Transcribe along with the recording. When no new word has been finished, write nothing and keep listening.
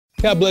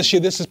God bless you.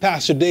 This is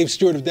Pastor Dave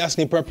Stewart of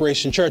Destiny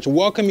Preparation Church.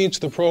 Welcome you to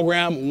the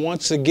program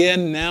once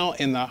again, now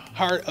in the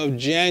heart of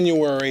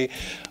January.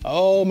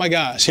 Oh my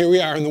gosh, here we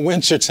are in the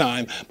winter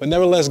time, but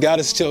nevertheless, God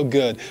is still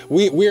good.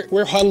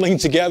 We're huddling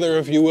together,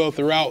 if you will,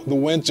 throughout the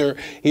winter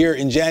here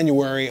in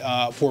January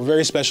for a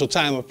very special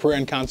time of prayer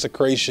and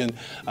consecration.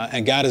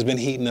 And God has been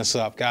heating us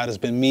up. God has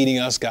been meeting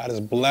us. God is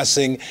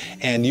blessing,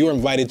 and you're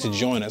invited to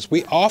join us.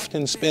 We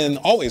often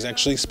always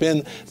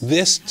spend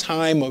this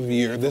time of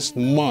year, this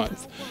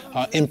month,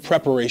 in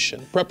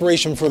preparation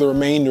for the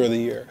remainder of the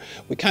year.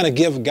 We kind of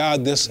give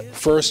God this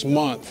first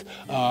month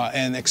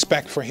and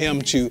expect for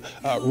Him to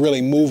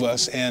really move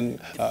us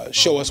and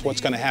show us what's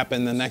going to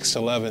happen in the next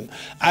 11.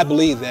 I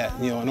believe that,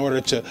 in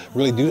order to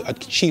really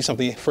achieve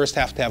something, you first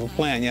have to have a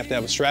plan. You have to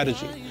have a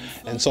strategy.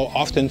 And so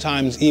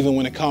oftentimes, even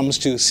when it comes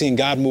to seeing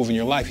God move in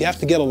your life, you have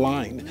to get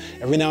aligned.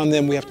 Every now and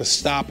then we have to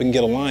stop and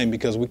get aligned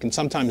because we can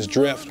sometimes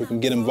drift. We can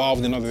get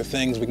involved in other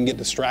things. We can get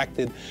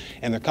distracted.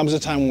 And there comes a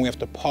time when we have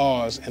to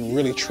pause and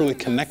really, truly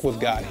connect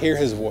with God, hear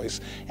His voice,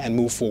 and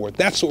move forward.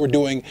 That's what we're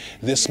doing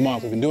this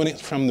month. We've been doing it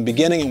from the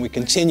beginning, and we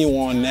continue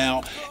on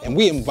now. And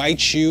we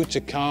invite you to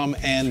come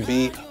and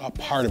be a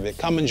part of it.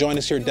 Come and join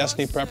us here at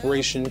Destiny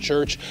Preparation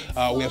Church.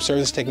 We have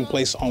service taking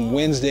place on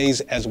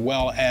Wednesdays as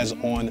well as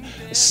on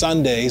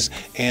Sundays.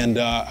 And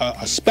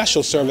a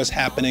special service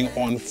happening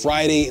on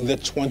Friday the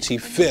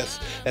 25th.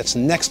 That's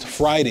next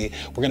Friday.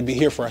 We're going to be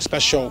here for a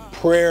special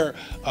prayer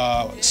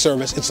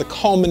service. It's a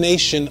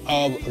culmination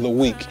of the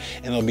week.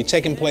 And it'll be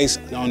taking place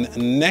on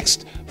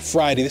next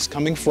Friday, this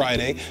coming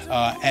Friday,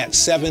 at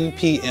 7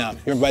 p.m.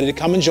 You're invited to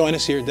come and join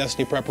us here at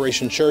Destiny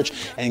Preparation Church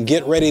and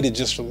get ready to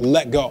just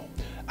let go.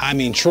 I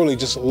mean, truly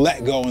just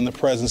let go in the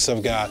presence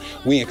of God.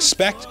 We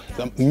expect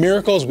the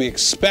miracles. We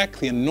expect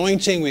the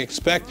anointing. We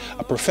expect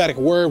a prophetic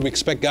word. We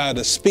expect God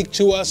to speak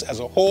to us as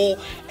a whole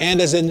and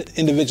as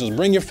individuals.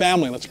 Bring your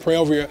family. Let's pray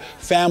over your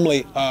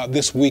family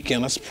this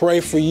weekend. Let's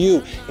pray for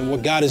you and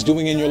what God is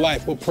doing in your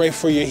life. We'll pray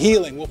for your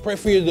healing. We'll pray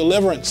for your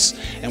deliverance.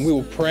 And we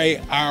will pray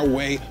our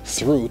way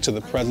through to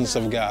the presence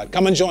of God.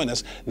 Come and join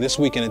us this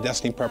weekend at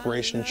Destiny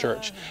Preparation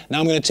Church. Now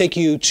I'm going to take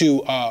you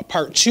to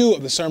part 2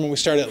 of the sermon we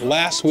started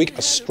last week,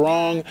 a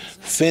strong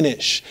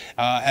finish,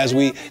 as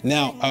we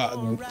now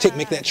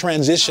make that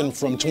transition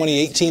from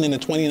 2018 into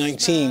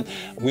 2019.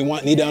 We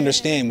need to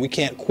understand we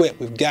can't quit.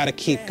 We've got to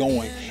keep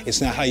going. It's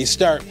not how you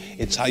start,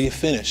 it's how you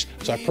finish.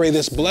 So I pray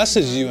this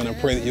blesses you, and I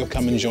pray that you'll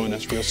come and join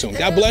us real soon.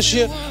 God bless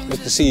you.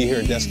 Look to see you here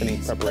at Destiny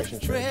Preparation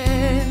Church.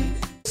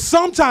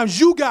 Sometimes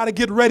you got to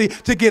get ready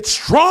to get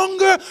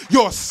stronger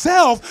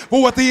yourself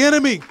for what the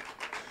enemy.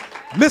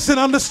 Listen,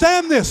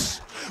 understand this.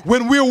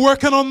 When we're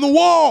working on the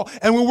wall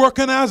and we're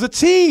working as a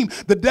team,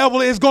 the devil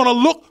is going to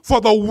look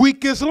for the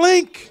weakest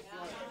link.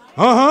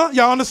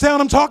 Y'all understand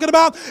what I'm talking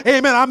about?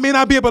 Amen. I may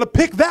not be able to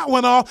pick that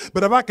one off,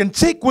 but if I can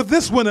take with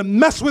this one and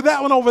mess with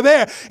that one over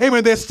there,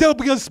 amen, there's still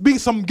going to be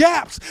some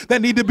gaps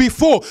that need to be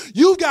full.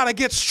 You've got to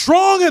get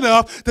strong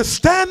enough to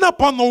stand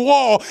up on the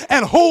wall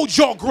and hold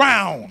your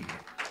ground.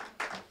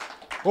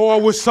 Oh, I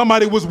wish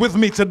somebody was with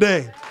me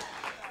today.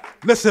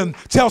 Listen,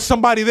 tell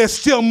somebody there's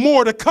still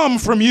more to come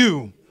from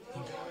you.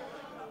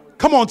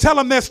 Come on, tell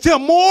them there's still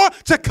more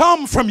to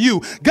come from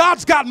you.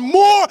 God's got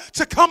more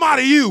to come out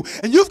of you.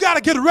 And you've got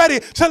to get ready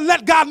to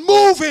let God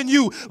move in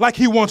you like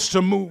He wants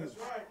to move.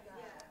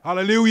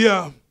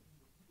 Hallelujah.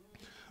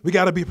 We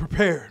got to be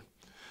prepared.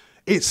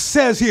 It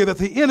says here that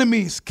the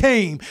enemies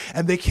came,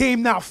 and they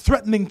came now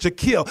threatening to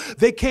kill.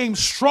 They came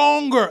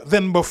stronger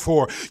than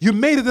before. You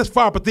made it this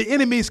far, but the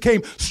enemies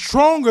came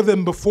stronger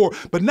than before.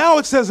 But now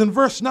it says in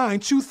verse 9,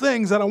 2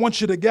 things that I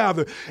want you to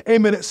gather.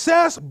 Amen. It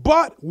says,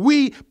 but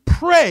we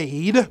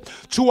prayed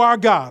to our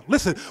God.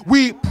 Listen,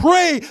 we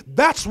pray.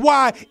 That's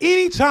why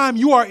anytime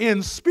you are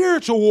in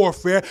spiritual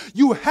warfare,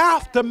 you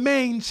have to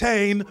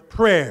maintain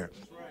prayer.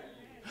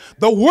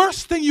 The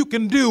worst thing you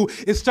can do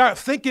is start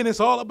thinking it's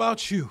all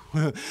about you.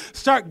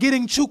 Start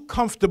getting too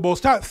comfortable.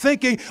 Start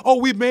thinking, oh,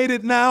 we made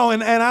it now,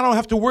 and I don't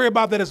have to worry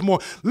about that as more.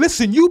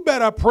 Listen, you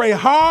better pray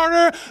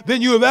harder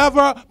than you have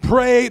ever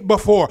prayed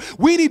before.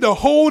 We need to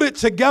hold it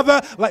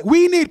together. Like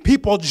we need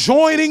people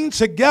joining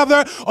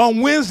together on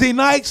Wednesday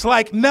nights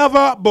like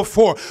never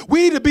before.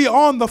 We need to be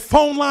on the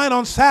phone line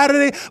on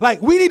Saturday.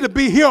 Like we need to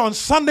be here on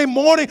Sunday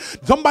morning.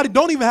 Somebody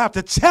don't even have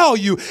to tell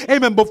you,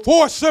 amen,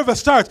 before service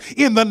starts.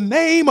 In the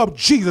name of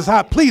Jesus,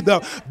 I plead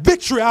the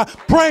victory. I'm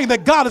praying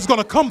that God is going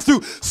to come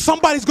through.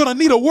 Somebody's going to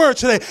need a word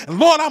today. And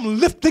Lord, I'm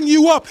lifting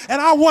you up, and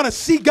I want to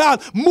see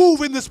God move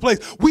in this place.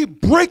 We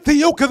break the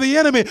yoke of the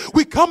enemy.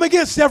 We come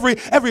against every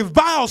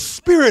vile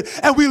spirit,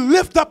 and we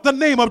lift up the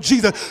name of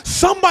Jesus.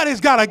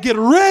 Somebody's got to get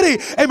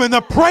ready, amen,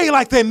 to pray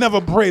like they never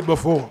prayed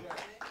before.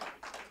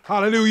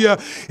 Hallelujah.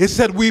 It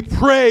said we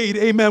prayed.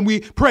 Amen.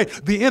 We prayed.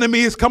 The enemy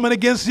is coming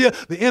against you.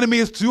 The enemy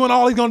is doing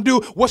all he's going to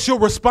do. What's your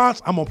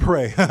response? I'm going to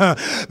pray.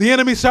 The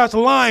enemy starts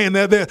lying.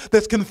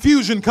 There's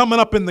confusion coming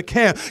up in the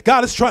camp.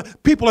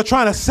 People are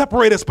trying to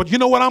separate us, but you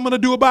know what I'm going to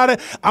do about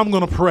it? I'm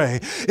going to pray.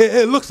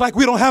 It looks like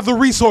we don't have the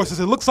resources.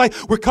 It looks like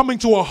we're coming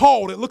to a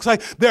halt. It looks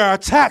like there are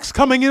attacks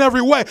coming in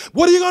every way.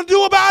 What are you going to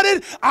do about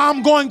it?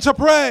 I'm going to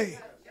pray.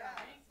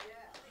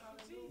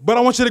 But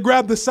I want you to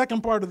grab the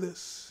second part of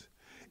this.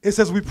 It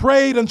says, we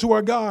prayed unto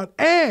our God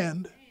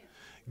and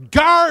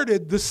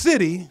guarded the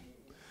city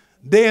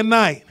day and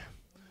night.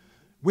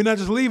 We're not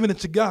just leaving it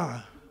to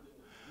God,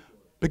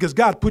 because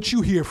God put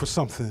you here for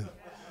something.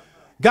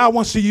 God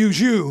wants to use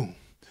you.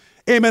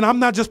 Amen. I'm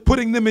not just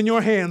putting them in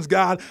your hands,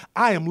 God.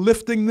 I am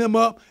lifting them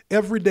up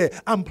every day.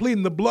 I'm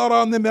pleading the blood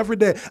on them every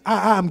day.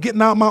 I'm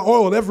getting out my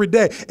oil every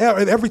day.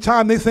 Every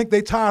time they think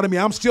they're tired of me,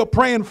 I'm still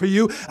praying for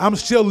you. I'm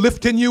still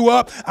lifting you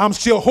up. I'm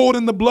still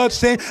holding the blood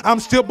stain. I'm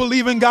still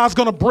believing God's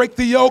going to break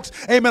the yokes.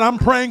 Amen. I'm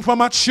praying for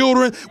my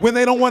children when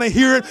they don't want to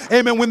hear it.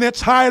 Amen. When they're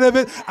tired of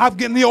it, I'm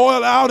getting the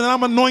oil out and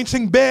I'm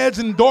anointing beds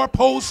and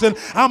doorposts and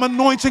I'm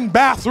anointing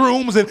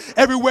bathrooms and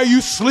everywhere you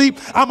sleep.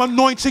 I'm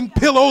anointing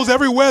pillows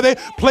everywhere they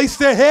place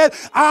their head.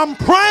 I'm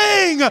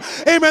praying,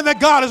 amen, that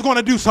God is going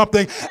to do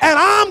something. And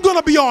I'm going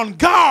to be on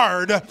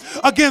guard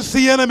against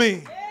the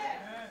enemy.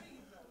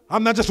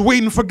 I'm not just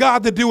waiting for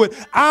God to do it.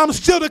 I'm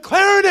still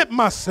declaring it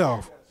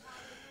myself.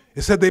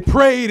 It said they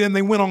prayed and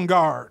they went on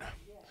guard.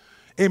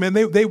 Amen.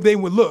 They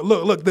would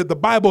look, the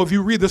Bible, if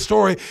you read the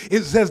story,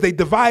 it says they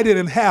divided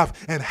in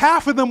half. And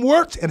half of them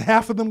worked and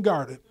half of them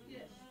guarded.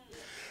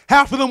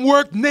 Half of them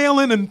worked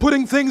nailing and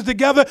putting things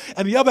together,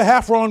 and the other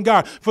half were on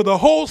guard. For the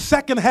whole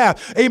second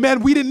half, amen,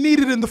 we didn't need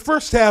it in the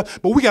first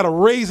half, but we got to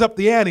raise up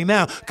the ante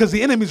now because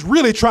the enemy's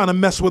really trying to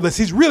mess with us.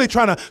 He's really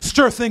trying to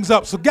stir things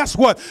up. So guess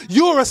what?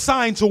 You're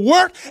assigned to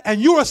work and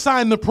you're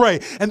assigned to pray.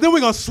 And then we're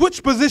going to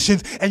switch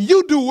positions and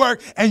you do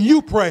work and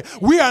you pray.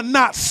 We are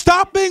not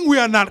stopping. We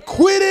are not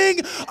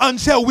quitting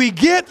until we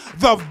get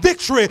the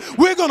victory.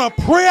 We're going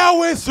to pray our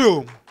way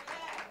through.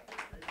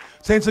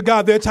 Saints of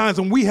God, there are times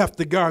when we have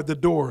to guard the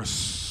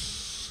doors.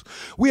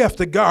 We have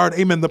to guard,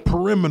 amen, the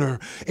perimeter,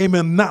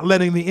 amen, not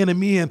letting the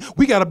enemy in.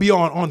 We got to be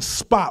on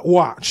spot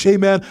watch,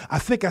 amen. I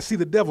think I see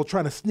the devil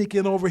trying to sneak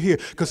in over here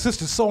because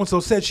Sister So-and-so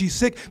said she's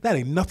sick. That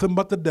ain't nothing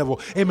but the devil,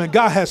 amen.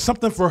 God has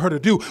something for her to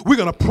do. We're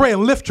going to pray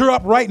and lift her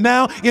up right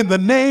now in the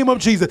name of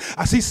Jesus.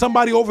 I see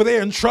somebody over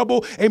there in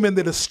trouble, amen,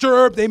 they're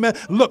disturbed, amen.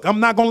 Look, I'm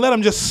not going to let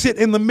them just sit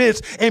in the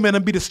midst, amen,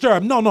 and be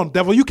disturbed. No,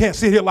 devil, you can't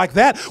sit here like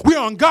that. We're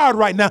on guard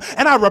right now,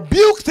 and I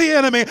rebuke the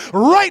enemy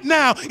right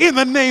now in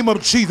the name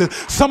of Jesus.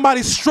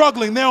 Somebody's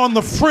struggling. They're on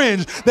the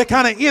fringe. They're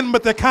kind of in,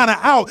 but they're kind of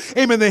out.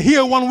 Amen. They're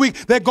here one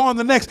week. They're gone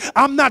the next.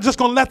 I'm not just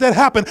going to let that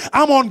happen.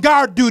 I'm on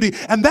guard duty,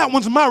 and that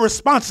one's my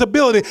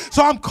responsibility.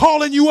 So I'm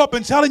calling you up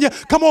and telling you,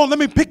 come on, let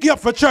me pick you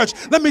up for church.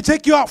 Let me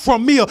take you out for a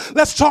meal.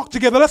 Let's talk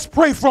together. Let's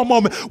pray for a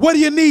moment. What do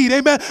you need?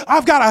 Amen.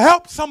 I've got to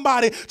help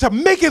somebody to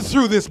make it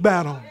through this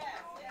battle.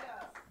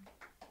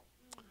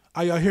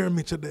 Are y'all hearing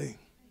me today?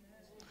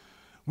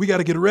 We got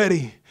to get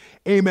ready.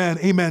 Amen,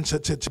 amen,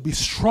 to be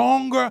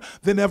stronger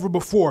than ever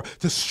before,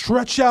 to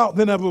stretch out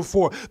than ever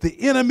before. The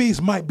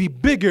enemies might be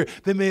bigger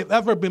than they've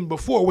ever been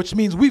before, which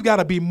means we've got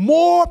to be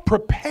more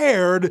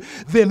prepared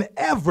than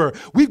ever.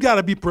 We've got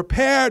to be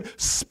prepared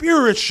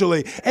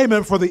spiritually,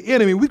 amen, for the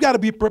enemy. We've got to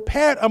be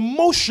prepared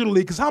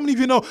emotionally, because how many of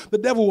you know the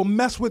devil will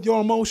mess with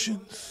your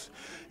emotions?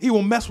 He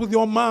will mess with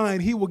your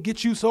mind. He will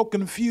get you so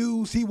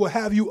confused. He will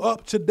have you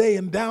up today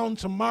and down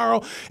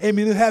tomorrow.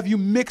 Amen. He'll have you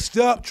mixed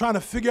up, trying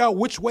to figure out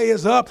which way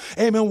is up.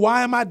 Amen.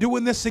 Why am I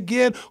doing this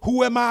again?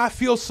 Who am I? I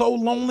feel so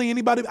lonely.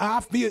 Anybody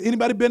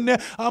been there?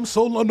 I'm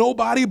so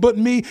nobody but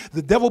me.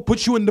 The devil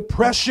puts you in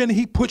depression.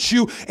 He puts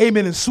you,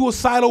 amen, in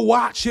suicidal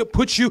watch. He'll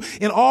put you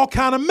in all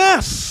kind of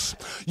mess.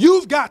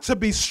 You've got to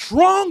be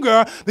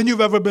stronger than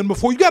you've ever been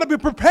before. You've got to be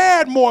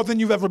prepared more than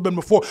you've ever been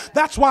before.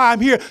 That's why I'm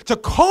here to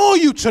call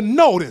you to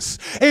notice,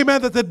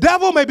 amen, that the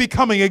devil may be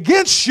coming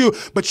against you,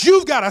 but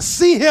you've got to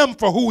see him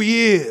for who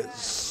he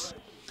is.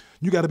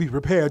 You got to be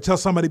prepared. Tell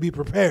somebody, be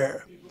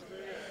prepared.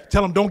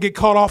 Tell them, don't get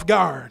caught off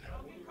guard,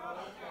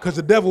 because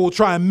the devil will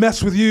try and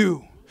mess with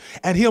you.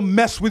 And he'll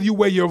mess with you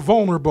where you're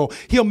vulnerable.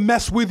 He'll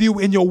mess with you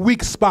in your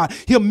weak spot.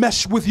 He'll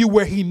mess with you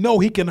where he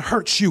knows he can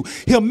hurt you.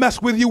 He'll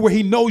mess with you where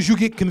he knows you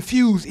get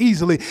confused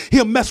easily.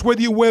 He'll mess with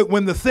you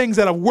when the things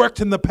that have worked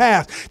in the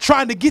past,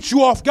 trying to get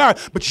you off guard.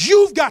 But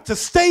you've got to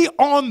stay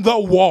on the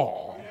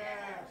wall.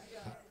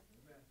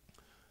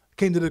 I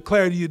came to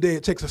declare to you today,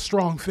 it takes a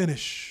strong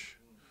finish.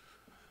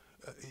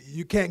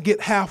 You can't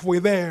get halfway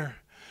there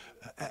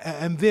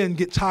and then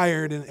get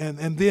tired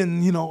and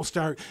then,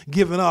 start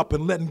giving up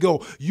and letting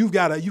go. You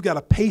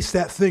gotta pace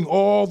that thing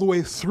all the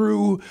way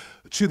through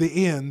to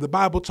the end. The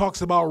Bible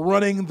talks about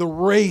running the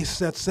race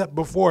that's set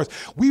before us.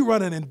 We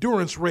run an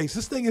endurance race.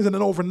 This thing isn't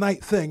an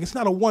overnight thing. It's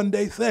not a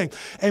one-day thing.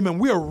 Amen.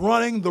 We are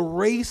running the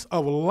race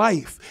of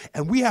life,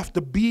 and we have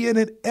to be in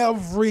it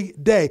every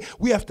day.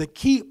 We have to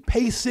keep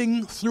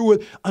pacing through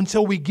it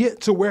until we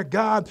get to where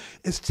God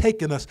is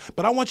taking us.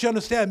 But I want you to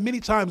understand, many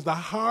times the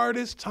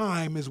hardest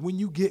time is when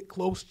you get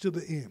close to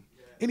the end.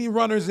 Any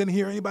runners in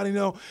here? Anybody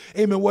know,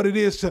 amen, what it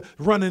is to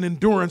run an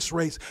endurance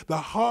race? The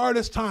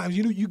hardest times,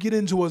 you get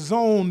into a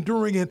zone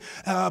during it,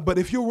 but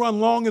if you run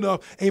long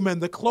enough, amen,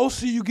 the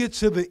closer you get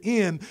to the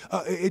end,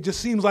 it just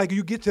seems like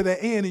you get to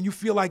the end and you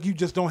feel like you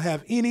just don't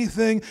have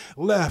anything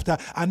left.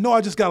 I know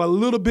I just got a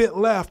little bit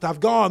left. I've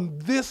gone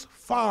this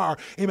far.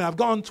 Amen. I've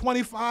gone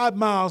 25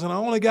 miles and I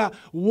only got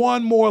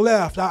one more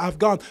left. I've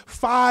gone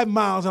 5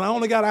 miles and I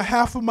only got a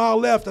half a mile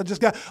left. I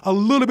just got a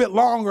little bit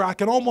longer. I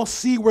can almost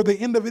see where the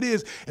end of it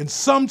is. And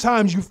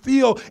sometimes you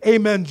feel,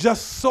 amen,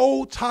 just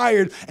so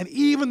tired. And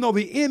even though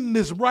the end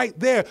is right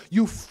there,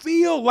 you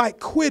feel like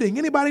quitting.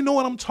 Anybody know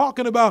what I'm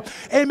talking about?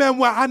 Amen.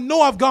 Well, I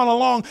know I've gone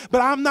along,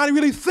 but I'm not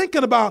really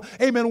thinking about,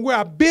 amen, where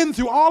I've been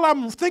through. All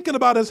I'm thinking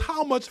about is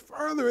how much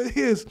further it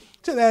is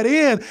to that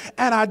end.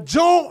 And I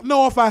don't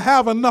know if I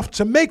have enough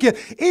to make it.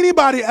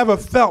 Anybody ever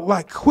felt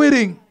like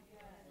quitting?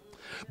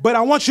 But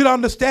I want you to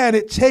understand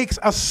it takes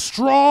a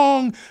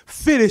strong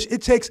finish.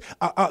 It takes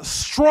a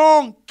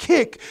strong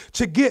kick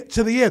to get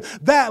to the end.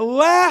 That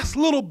last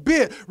little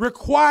bit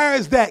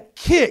requires that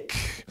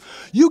kick.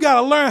 You got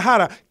to learn how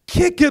to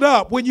kick it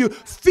up when you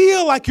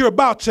feel like you're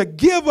about to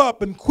give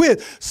up and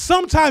quit.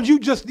 Sometimes you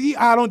just,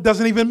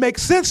 doesn't even make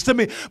sense to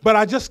me, but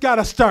I just got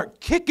to start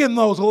kicking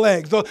those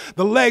legs. The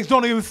legs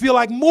don't even feel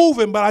like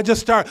moving, but I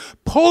just start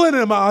pulling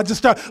them out. I just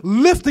start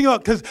lifting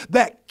up because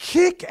that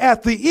kick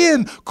at the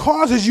end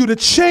causes you to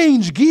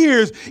change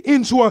gears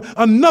into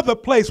another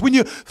place. When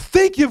you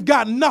think you've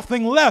got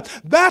nothing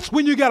left, that's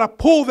when you got to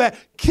pull that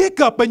kick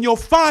up, and you'll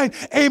find,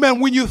 amen,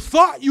 when you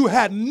thought you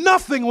had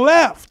nothing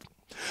left,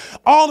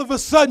 all of a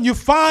sudden you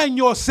find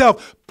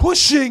yourself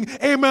pushing,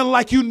 amen,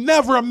 like you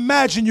never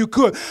imagined you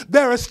could.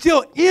 There is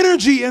still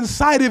energy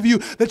inside of you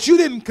that you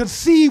didn't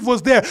conceive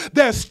was there.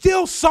 There's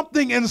still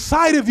something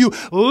inside of you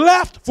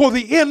left for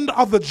the end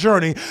of the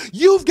journey.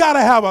 You've got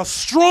to have a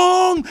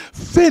strong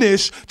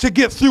finish to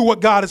get through what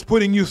God is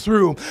putting you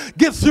through.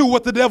 Get through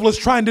what the devil is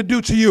trying to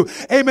do to you.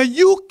 Amen.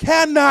 You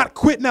cannot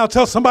quit now.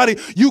 Tell somebody,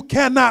 you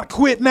cannot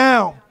quit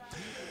now.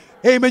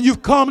 Amen.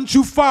 You've come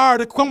too far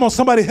to, come on,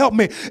 somebody help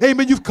me.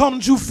 Amen. You've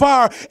come too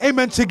far.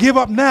 Amen. To give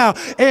up now.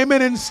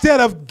 Amen. Instead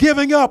of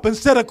giving up,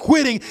 instead of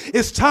quitting,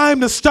 it's time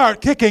to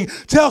start kicking.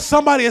 Tell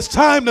somebody it's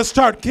time to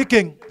start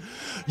kicking.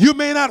 You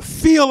may not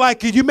feel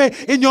like it. You may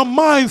in your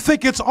mind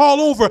think it's all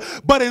over,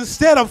 but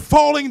instead of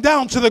falling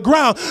down to the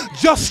ground,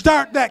 just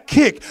start that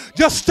kick.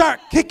 Just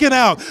start kicking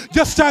out.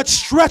 Just start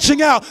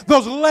stretching out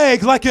those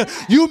legs. Like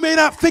you may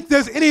not think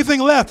there's anything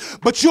left,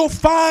 but you'll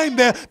find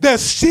that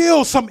there's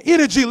still some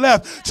energy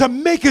left to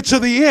make it to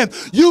the end.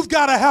 You've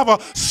got to have a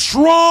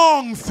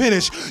strong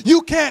finish.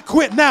 You can't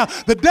quit now.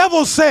 The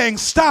devil's saying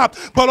stop,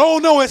 but oh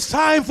no, it's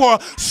time for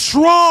a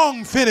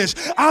strong finish.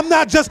 I'm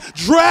not just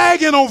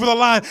dragging over the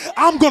line.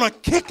 I'm going to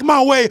kick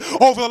my way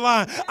over the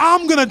line.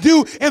 I'm going to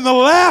do in the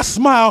last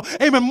mile,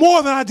 amen,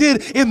 more than I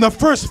did in the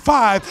first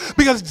 5,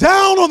 because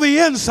down on the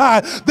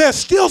inside, there's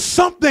still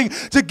something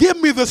to give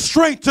me the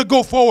strength to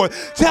go forward.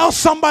 Tell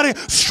somebody,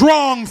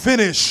 strong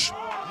finish.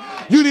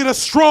 You need a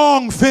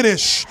strong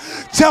finish.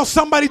 Tell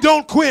somebody,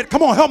 don't quit.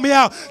 Come on, help me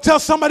out. Tell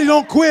somebody,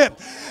 don't quit.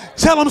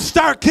 Tell them,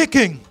 start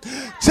kicking.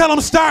 Tell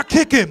them, start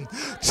kicking.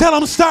 Tell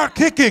them, start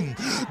kicking.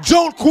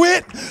 Don't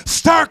quit,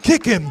 start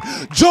kicking.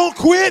 Don't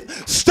quit,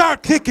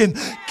 start kicking.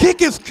 Kick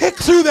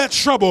through that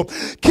trouble.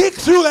 Kick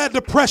through that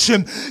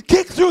depression.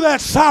 Kick through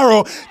that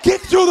sorrow.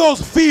 Kick through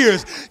those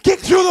fears. Kick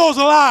through those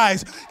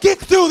lies. Kick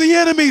through the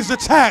enemy's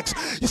attacks.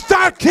 You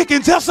start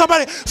kicking. Tell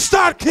somebody,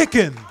 start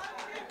kicking.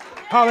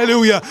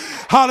 Hallelujah.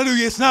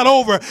 Hallelujah. It's not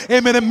over.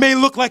 Amen. It may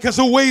look like it's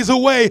a ways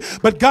away,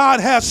 but God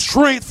has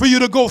strength for you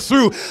to go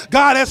through.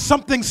 God has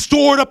something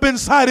stored up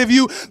inside of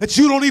you that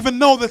you don't even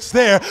know that's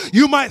there.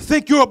 You might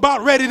think you're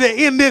about ready to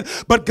end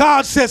it, but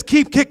God says,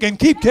 keep kicking,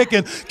 keep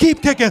kicking,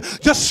 keep kicking.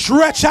 Just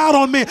stretch out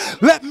on me.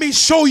 Let me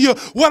show you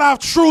what I've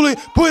truly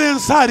put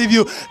inside of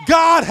you.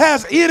 God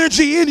has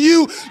energy in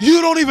you you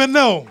don't even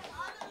know.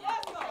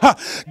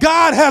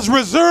 God has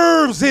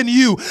reserves in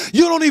you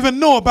you don't even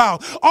know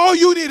about. All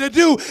you need to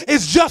do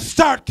is just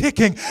start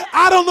kicking.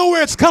 I don't know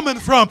where it's coming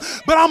from,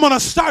 but I'm going to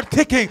start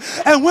kicking.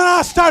 And when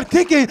I start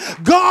kicking,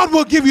 God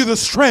will give you the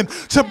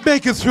strength to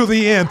make it through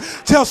the end.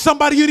 Tell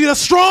somebody you need a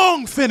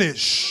strong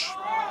finish.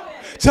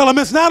 Tell them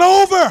it's not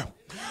over.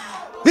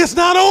 It's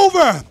not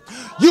over.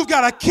 You've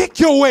got to kick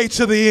your way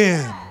to the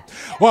end.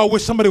 Well, I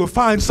wish somebody would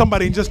find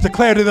somebody and just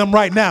declare to them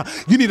right now,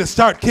 you need to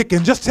start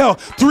kicking. Just tell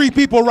 3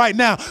 people right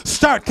now,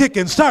 start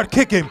kicking, start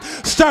kicking,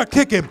 start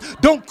kicking.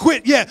 Don't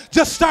quit yet.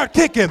 Just start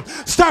kicking,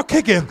 start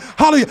kicking.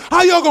 Hallelujah.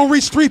 How y'all going to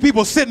reach 3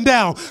 people sitting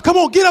down? Come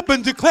on, get up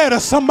and declare to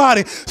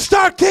somebody,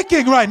 start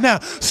kicking right now.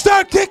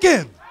 Start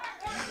kicking.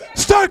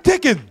 Start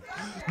kicking.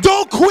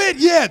 Don't quit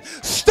yet.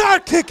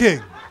 Start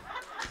kicking.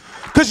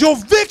 Because your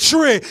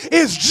victory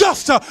is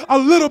just a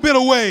little bit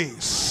of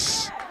ways.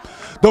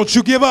 Don't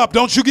you give up.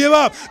 Don't you give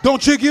up.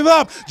 Don't you give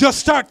up. Just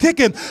start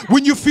kicking.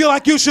 When you feel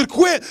like you should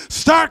quit,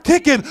 start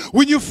kicking.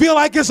 When you feel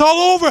like it's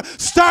all over,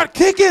 start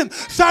kicking.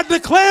 Start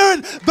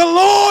declaring, the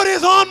Lord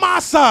is on my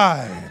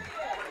side.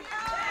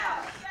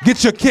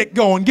 Get your kick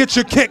going. Get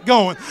your kick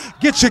going.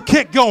 Get your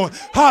kick going.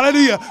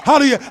 Hallelujah.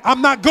 Hallelujah.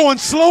 I'm not going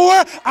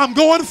slower. I'm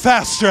going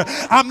faster.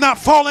 I'm not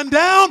falling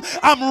down.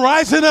 I'm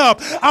rising up.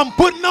 I'm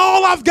putting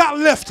all I've got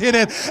left in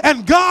it.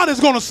 And God is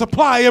going to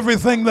supply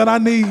everything that I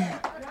need.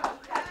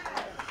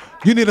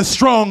 You need a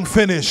strong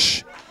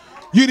finish.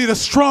 You need a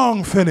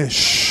strong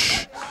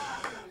finish.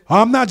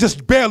 I'm not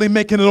just barely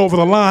making it over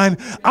the line.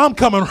 I'm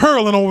coming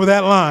hurling over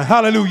that line.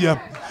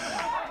 Hallelujah.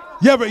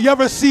 You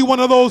ever see one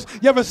of those?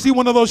 You ever see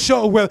one of those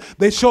shows where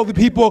they show the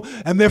people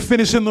and they're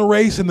finishing the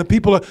race and the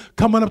people are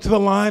coming up to the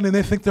line and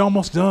they think they're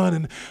almost done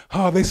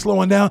and they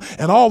slowing down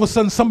and all of a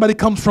sudden somebody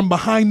comes from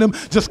behind them,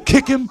 just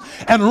kick him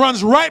and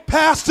runs right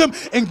past them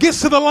and gets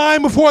to the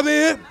line before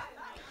they're in?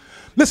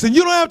 Listen,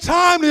 you don't have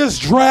time to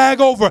just drag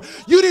over.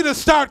 You need to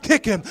start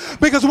kicking,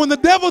 because when the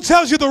devil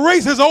tells you the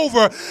race is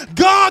over,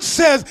 God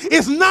says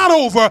it's not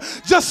over.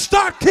 Just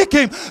start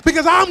kicking,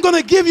 because I'm going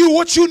to give you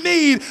what you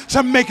need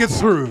to make it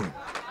through.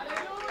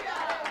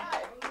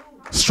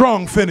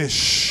 Strong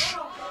finish.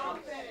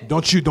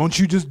 Don't you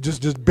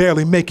just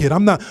barely make it.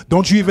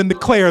 Don't you even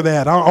declare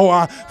that.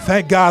 I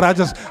thank God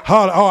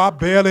I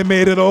barely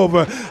made it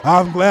over.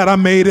 I'm glad I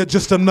made it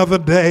just another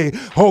day.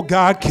 Oh,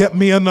 God kept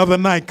me another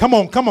night. Come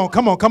on.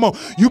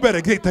 You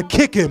better get to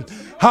kicking.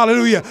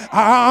 Hallelujah.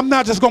 I'm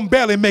not just going to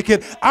barely make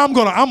it. I'm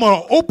going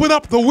to open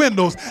up the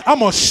windows. I'm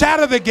going to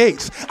shatter the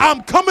gates.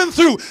 I'm coming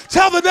through.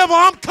 Tell the devil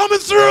I'm coming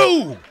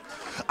through.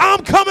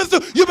 I'm coming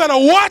through. You better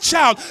watch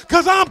out,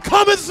 because I'm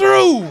coming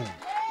through.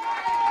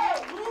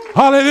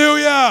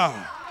 Hallelujah.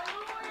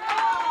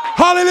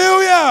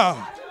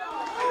 Hallelujah.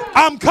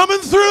 I'm coming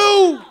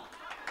through.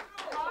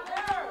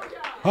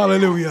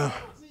 Hallelujah.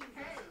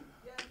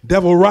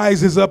 Devil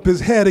rises up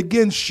his head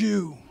against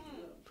you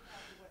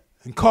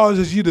and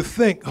causes you to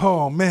think,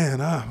 oh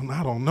man,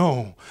 I don't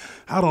know.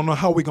 I don't know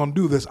how we're going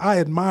to do this. I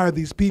admire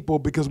these people,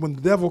 because when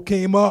the devil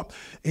came up,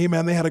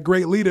 amen, they had a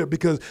great leader,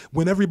 because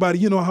when everybody,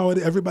 you know how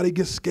everybody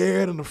gets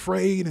scared and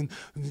afraid and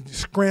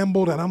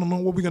scrambled and I don't know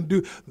what we're going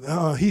to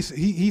do.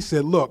 He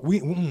said, look,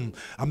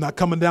 I'm not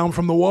coming down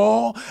from the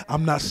wall.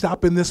 I'm not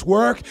stopping this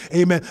work.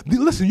 Amen.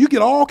 Listen, you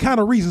get all kind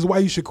of reasons why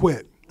you should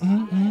quit.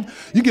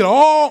 You get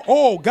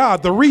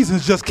the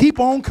reasons just keep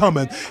on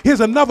coming. Here's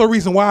another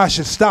reason why I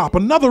should stop.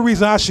 Another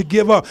reason I should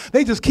give up.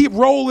 They just keep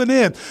rolling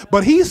in.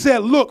 But he said,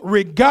 look,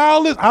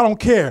 regardless, I don't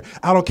care.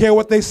 I don't care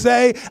what they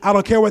say. I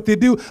don't care what they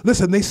do.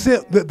 Listen, they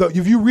said,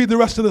 if you read the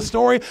rest of the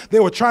story, they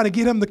were trying to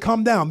get him to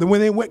come down. Then when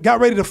they got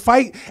ready to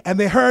fight and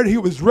they heard he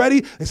was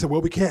ready, they said,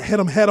 well, we can't hit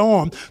him head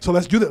on. So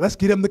let's do that. Let's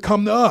get him to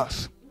come to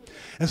us.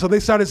 And so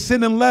they started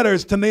sending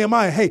letters to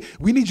Nehemiah. Hey,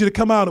 we need you to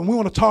come out and we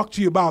want to talk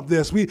to you about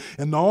this.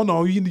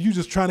 No, you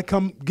just trying to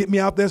come get me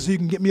out there so you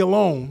can get me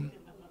alone.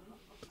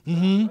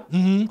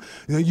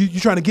 You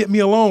trying to get me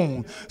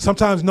alone.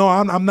 Sometimes, no,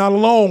 I'm not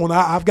alone.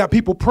 I've got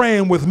people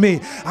praying with me.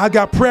 I've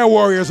got prayer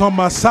warriors on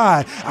my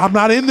side. I'm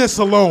not in this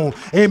alone.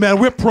 Amen.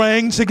 We're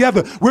praying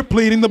together. We're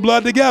pleading the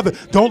blood together.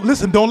 Don't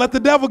let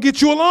the devil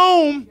get you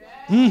alone.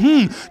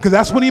 Because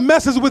that's when he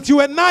messes with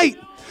you at night.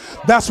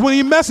 That's when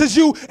he messes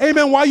you,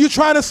 amen, while you're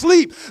trying to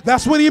sleep.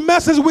 That's when he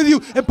messes with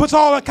you and puts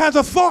all kinds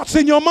of thoughts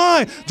in your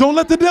mind. Don't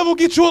let the devil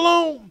get you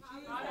alone.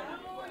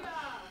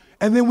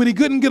 And then when he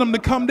couldn't get him to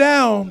come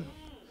down,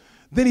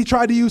 then he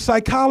tried to use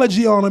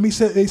psychology on him. He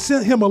said they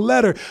sent him a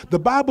letter. The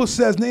Bible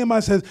says,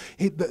 Nehemiah says,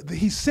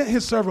 he sent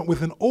his servant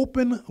with an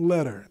open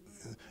letter.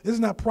 This is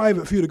not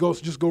private for you to go,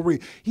 so just go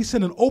read. He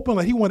sent an open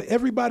letter. He wanted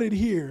everybody to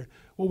hear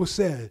what was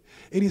said.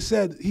 And he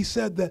said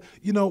that,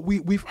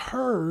 we've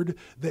heard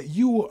that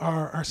you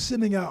are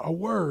sending out a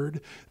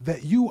word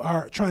that you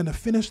are trying to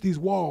finish these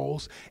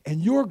walls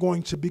and you're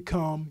going to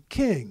become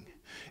king.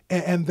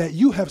 And that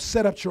you have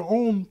set up your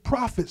own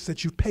prophets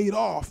that you've paid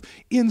off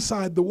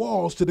inside the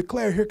walls to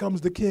declare, here comes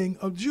the King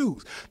of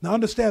Jews. Now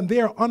understand,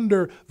 they're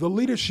under the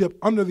leadership,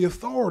 under the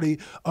authority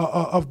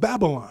of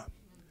Babylon.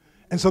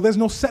 And so there's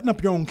no setting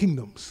up your own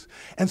kingdoms.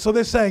 And so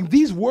they're saying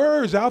these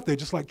words out there,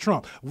 just like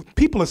Trump.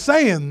 People are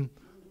saying,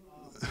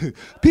 I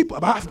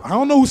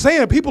don't know who's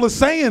saying it. People are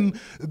saying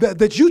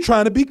that you're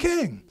trying to be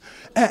king.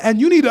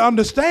 And you need to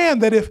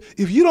understand that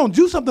if you don't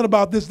do something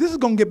about this is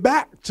going to get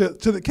back to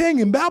the king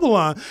in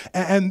Babylon,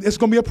 and it's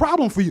going to be a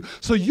problem for you.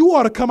 So you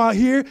ought to come out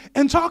here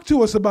and talk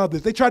to us about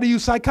this. They try to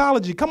use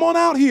psychology. Come on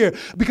out here,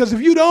 because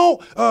if you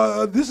don't,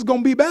 this is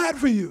going to be bad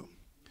for you.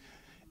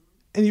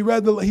 And he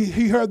heard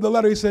the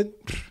letter. He said,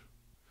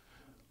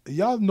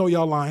 y'all know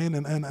y'all lying,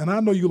 and I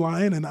know you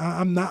lying, and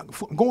I'm not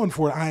going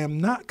for it. I am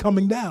not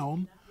coming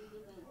down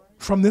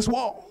from this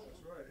wall.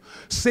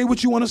 Say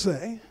what you want to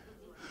say.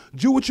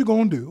 Do what you're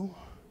going to do.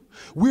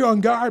 We're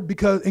on guard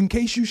because in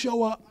case you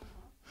show up,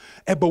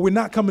 but we're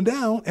not coming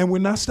down and we're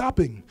not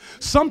stopping.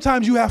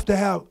 Sometimes you have to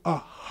have a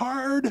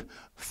hard,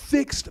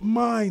 fixed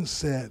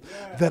mindset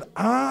that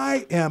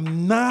I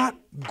am not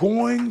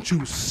going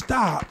to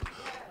stop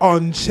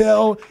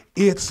until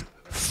it's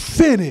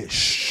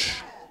finished.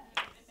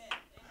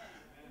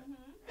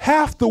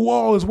 Half the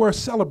wall is worth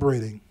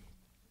celebrating,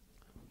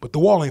 but the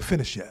wall ain't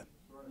finished yet.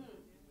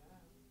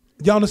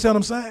 Y'all understand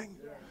what I'm saying?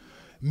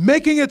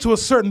 Making it to a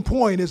certain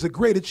point is a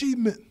great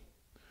achievement.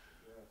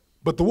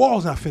 But the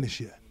wall's not finished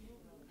yet.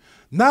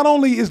 Not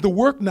only is the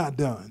work not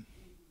done,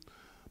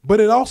 but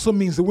it also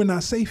means that we're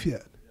not safe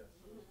yet.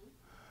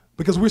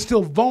 Because we're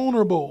still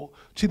vulnerable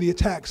to the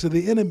attacks of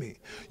the enemy.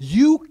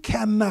 You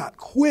cannot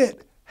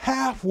quit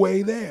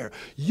halfway there.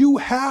 You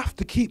have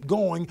to keep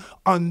going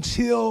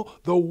until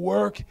the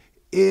work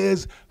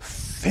is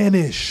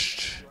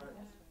finished.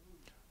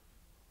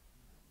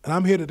 And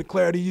I'm here to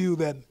declare to you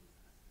that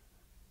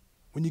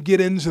when you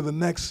get into the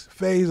next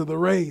phase of the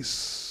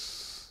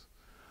race,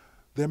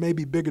 there may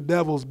be bigger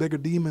devils, bigger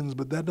demons,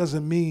 but that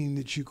doesn't mean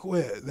that you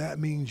quit. That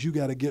means you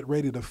got to get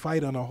ready to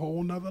fight on a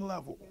whole nother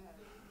level.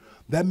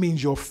 That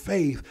means your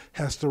faith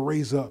has to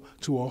raise up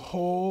to a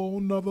whole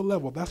nother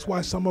level. That's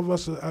why some of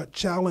us are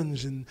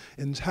challenged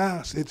and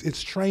tasked.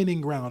 It's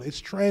training ground.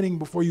 It's training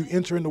before you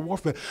enter into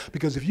warfare.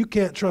 Because if you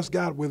can't trust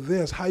God with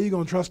this, how are you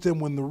going to trust him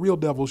when the real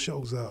devil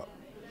shows up?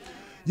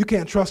 You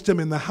can't trust him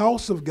in the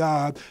house of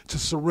God to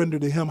surrender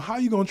to him. How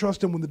are you going to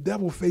trust him when the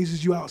devil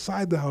faces you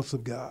outside the house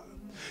of God?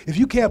 If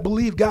you can't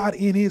believe God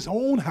in his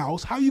own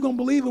house, how are you going to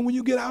believe him when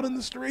you get out in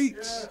the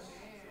streets?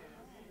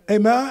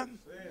 Amen?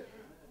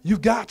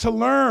 You've got to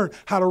learn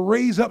how to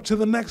raise up to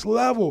the next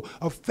level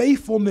of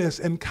faithfulness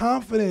and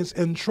confidence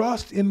and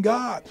trust in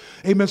God.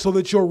 Amen. So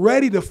that you're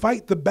ready to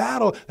fight the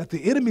battle that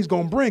the enemy's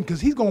going to bring, because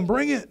he's going to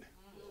bring it.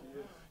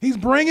 He's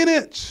bringing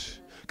it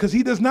because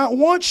he does not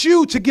want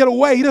you to get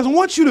away. He doesn't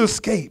want you to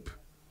escape.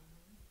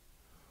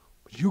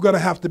 But you're going to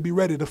have to be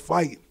ready to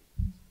fight.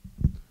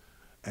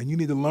 And you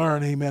need to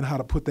learn, amen, how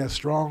to put that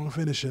strong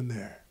finish in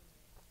there.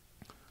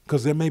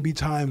 Because there may be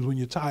times when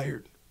you're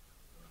tired.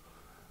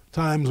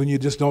 Times when you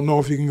just don't know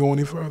if you can go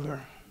any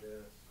further. Yes.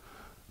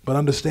 But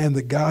understand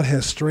that God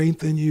has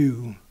strength in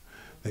you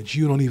that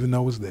you don't even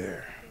know is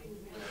there.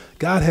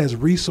 God has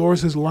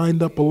resources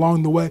lined up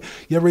along the way.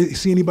 You ever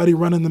see anybody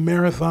running the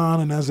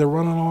marathon, and as they're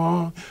running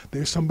along,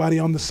 there's somebody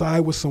on the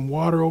side with some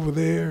water over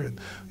there, and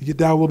you get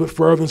down a little bit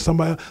further, and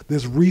somebody,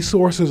 there's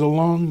resources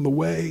along the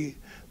way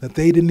that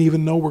they didn't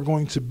even know were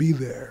going to be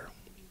there.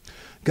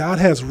 God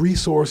has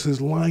resources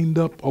lined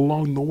up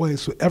along the way.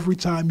 So every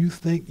time you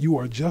think you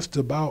are just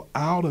about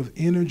out of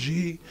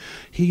energy,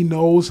 he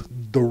knows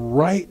the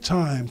right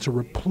time to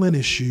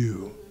replenish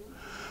you,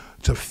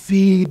 to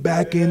feed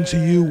back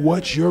into you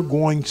what you're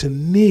going to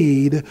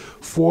need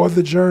for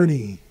the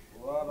journey.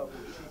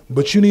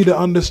 But you need to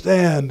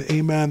understand,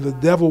 amen, the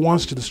devil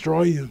wants to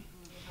destroy you.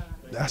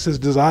 That's his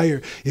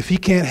desire. If he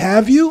can't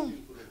have you,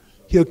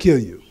 he'll kill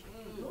you.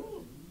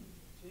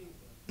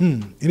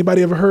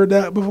 Anybody ever heard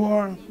that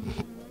before?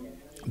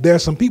 There are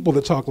some people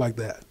that talk like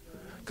that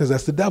because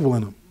that's the devil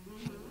in them.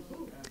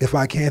 If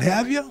I can't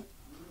have you,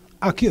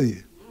 I'll kill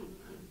you.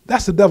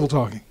 That's the devil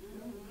talking.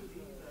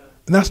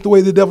 And that's the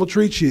way the devil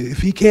treats you.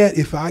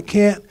 If I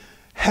can't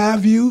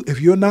have you, if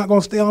you're not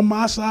going to stay on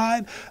my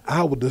side,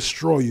 I will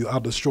destroy you. I'll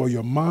destroy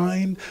your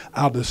mind.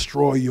 I'll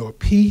destroy your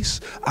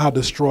peace. I'll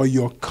destroy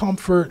your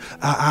comfort.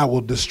 I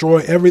will destroy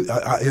everything.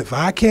 If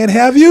I can't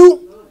have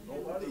you,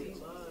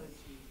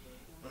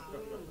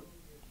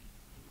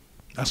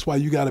 that's why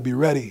you got to be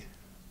ready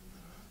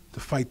to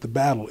fight the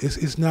battle.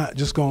 It's not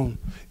just going.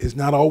 It's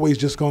not always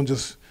just going to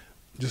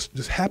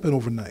just happen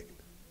overnight.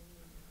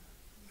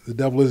 The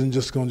devil isn't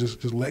just going to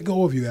just let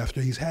go of you after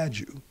he's had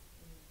you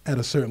at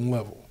a certain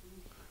level.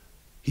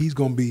 He's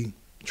going to be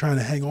trying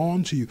to hang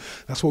on to you.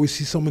 That's why we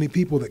see so many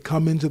people that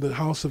come into the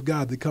house of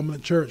God. They come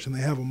into church and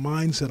they have a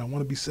mindset. I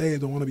want to be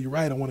saved. I want to be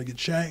right. I want to get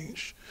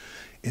changed.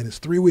 And it's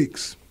 3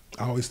 weeks.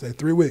 I always say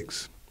 3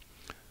 weeks.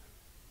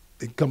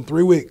 They come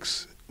 3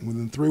 weeks.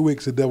 Within 3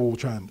 weeks, the devil will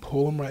try and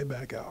pull them right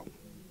back out.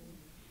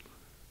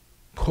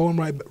 Pull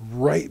them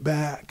right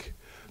back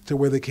to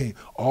where they came.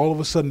 All of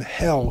a sudden,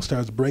 hell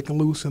starts breaking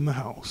loose in the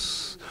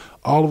house.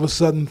 All of a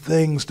sudden,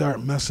 things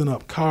start messing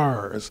up.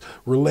 Cars,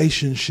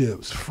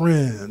 relationships,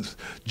 friends,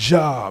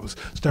 jobs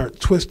start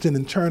twisting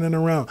and turning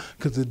around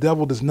because the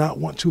devil does not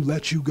want to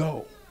let you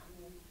go.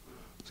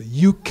 So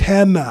you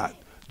cannot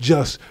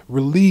just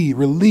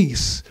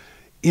release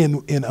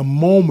in a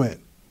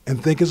moment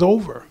and think it's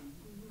over.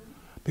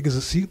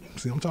 Because see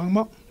what I'm talking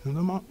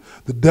about?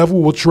 The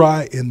devil will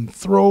try and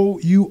throw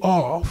you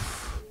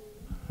off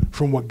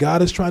from what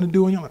God is trying to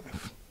do in your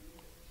life.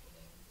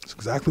 That's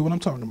exactly what I'm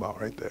talking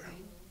about right there.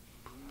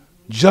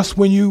 Just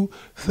when you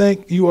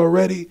think you are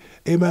ready,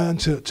 amen,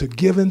 to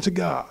give in to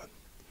God,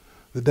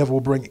 the devil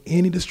will bring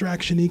any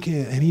distraction he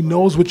can. And he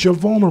knows what you're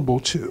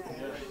vulnerable to.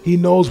 He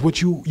knows what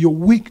you're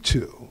weak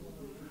to.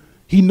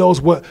 He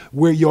knows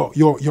where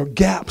your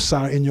gaps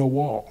are in your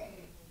wall.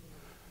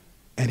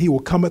 And he will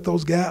come at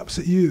those gaps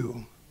at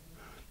you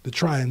to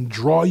try and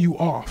draw you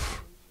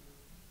off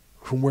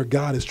from where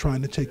God is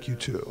trying to take you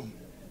to.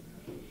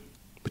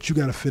 But you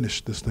got to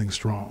finish this thing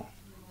strong.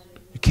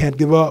 You can't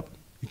give up.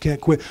 You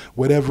can't quit.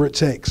 Whatever it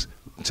takes.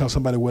 Tell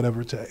somebody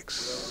whatever it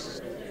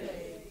takes.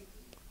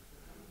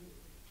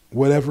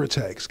 Whatever it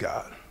takes,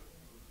 God.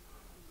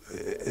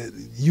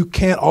 You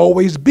can't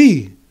always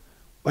be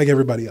like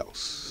everybody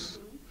else.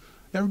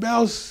 Everybody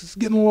else is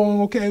getting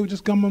along okay. We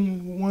just come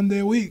on 1 day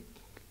a week.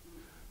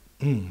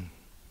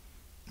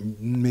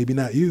 Maybe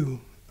not you.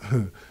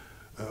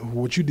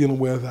 what you're dealing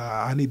with,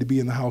 I need to be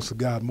in the house of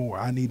God more.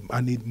 I need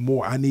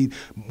more. I need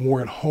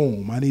more at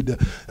home. I need to,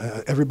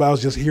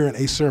 everybody's just hearing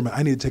a sermon.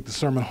 I need to take the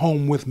sermon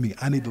home with me.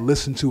 I need to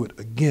listen to it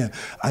again.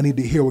 I need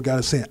to hear what God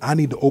is saying. I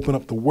need to open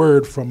up the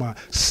word for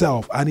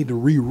myself. I need to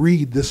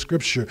reread this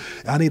scripture.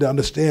 I need to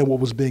understand what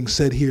was being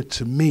said here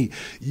to me.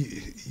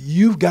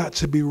 You've got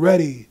to be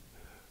ready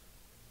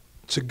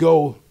to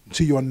go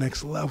to your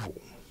next level.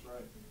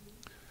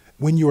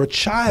 When you're a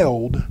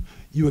child,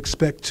 you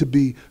expect to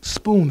be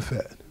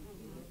spoon-fed.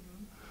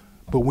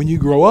 But when you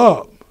grow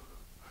up,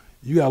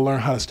 you got to learn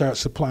how to start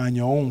supplying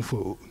your own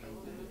food.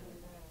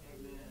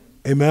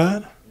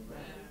 Amen?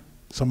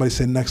 Somebody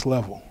say next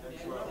level.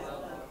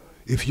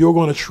 If you're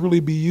going to truly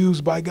be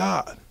used by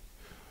God,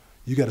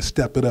 you got to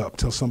step it up.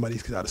 Tell somebody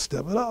he's got to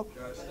step it up.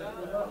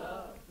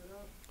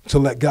 To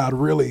let God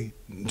really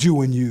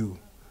do in you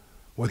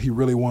what he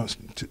really wants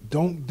to.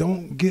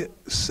 Don't get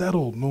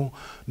settled. No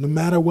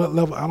matter what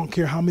level. I don't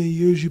care how many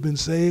years you've been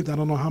saved. I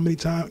don't know how many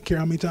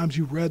times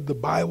you've read the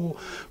Bible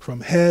from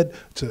head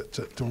to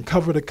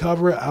cover to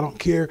cover. I don't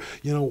care,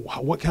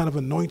 what kind of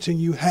anointing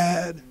you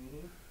had.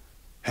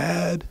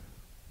 I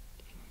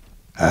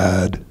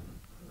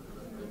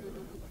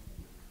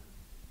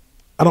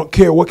don't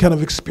care what kind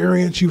of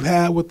experience you've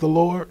had with the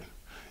Lord.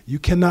 You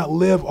cannot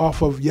live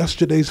off of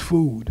yesterday's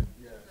food.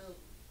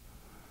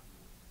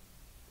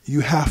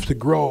 You have to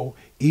grow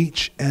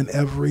each and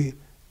every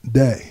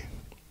day,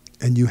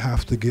 and you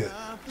have to get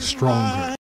stronger.